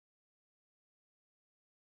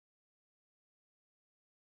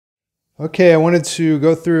Okay, I wanted to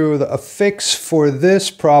go through a fix for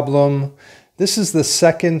this problem. This is the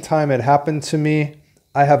second time it happened to me.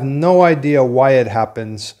 I have no idea why it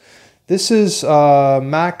happens. This is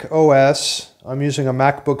Mac OS. I'm using a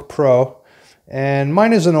MacBook Pro, and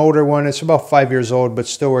mine is an older one. It's about 5 years old, but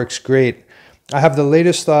still works great. I have the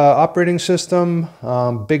latest operating system,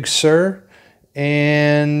 Big Sur,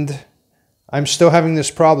 and I'm still having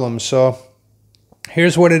this problem. So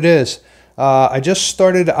here's what it is. I just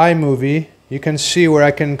started iMovie. You can see where I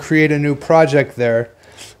can create a new project there.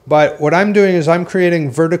 But what I'm doing is I'm creating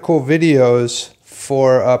vertical videos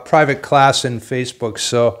for a private class in Facebook.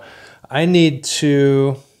 So I need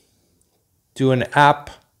to do a new app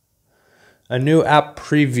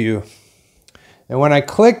preview. And when I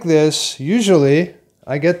click this, usually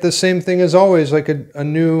I get the same thing as always, like a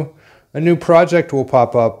new project will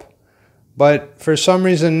pop up. But for some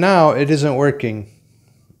reason now it isn't working.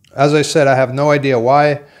 As I said, I have no idea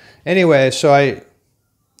why. Anyway, so I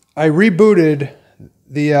rebooted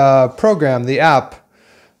the program, the app.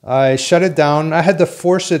 I shut it down. I had to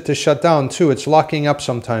force it to shut down too. It's locking up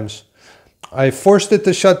sometimes. I forced it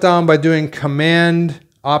to shut down by doing Command,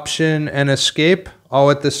 Option, and Escape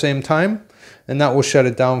all at the same time, and that will shut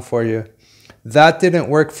it down for you. That didn't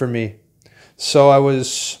work for me. So I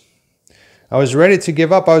was ready to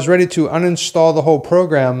give up. I was ready to uninstall the whole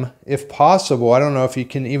program if possible. I don't know if you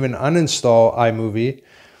can even uninstall iMovie.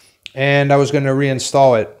 And I was going to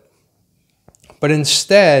reinstall it. But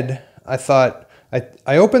instead, I thought,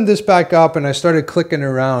 I opened this back up and I started clicking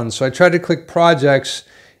around. So I tried to click projects.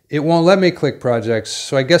 It won't let me click projects.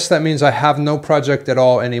 So I guess that means I have no project at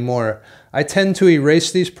all anymore. I tend to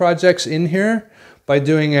erase these projects in here by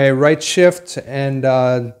doing a right shift and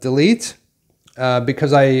delete.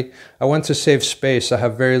 Because I want to save space. I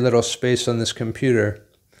have very little space on this computer.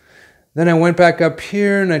 Then I went back up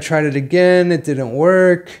here and I tried it again. It didn't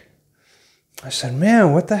work. I said,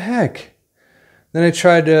 man, what the heck? Then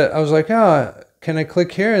I was like, oh, can I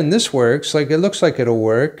click here? And this works. Like, it looks like it'll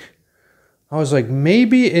work. I was like,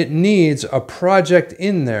 maybe it needs a project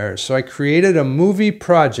in there. So I created a movie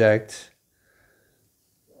project.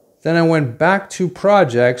 Then I went back to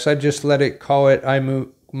projects. I just let it call it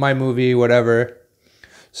my movie, whatever.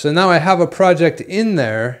 So now I have a project in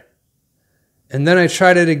there, and then I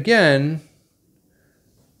tried it again,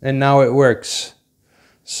 and now it works.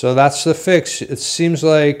 So that's the fix. It seems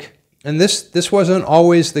like, and this wasn't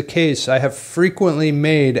always the case. I have frequently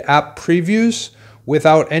made app previews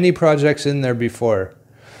without any projects in there before.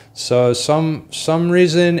 So some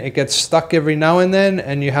reason it gets stuck every now and then,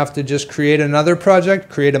 and you have to just create another project,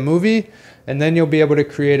 create a movie, and then you'll be able to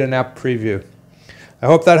create an app preview. I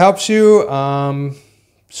hope that helps you.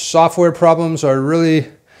 Software problems are really,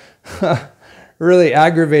 really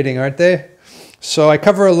aggravating, aren't they? So I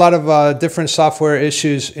cover a lot of different software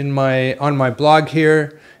issues on my blog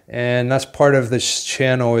here, and that's part of this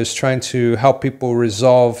channel, is trying to help people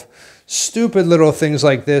resolve stupid little things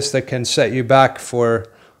like this that can set you back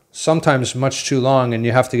for sometimes much too long, and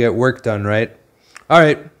you have to get work done, right? All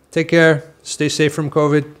right, take care. Stay safe from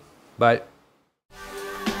COVID. Bye.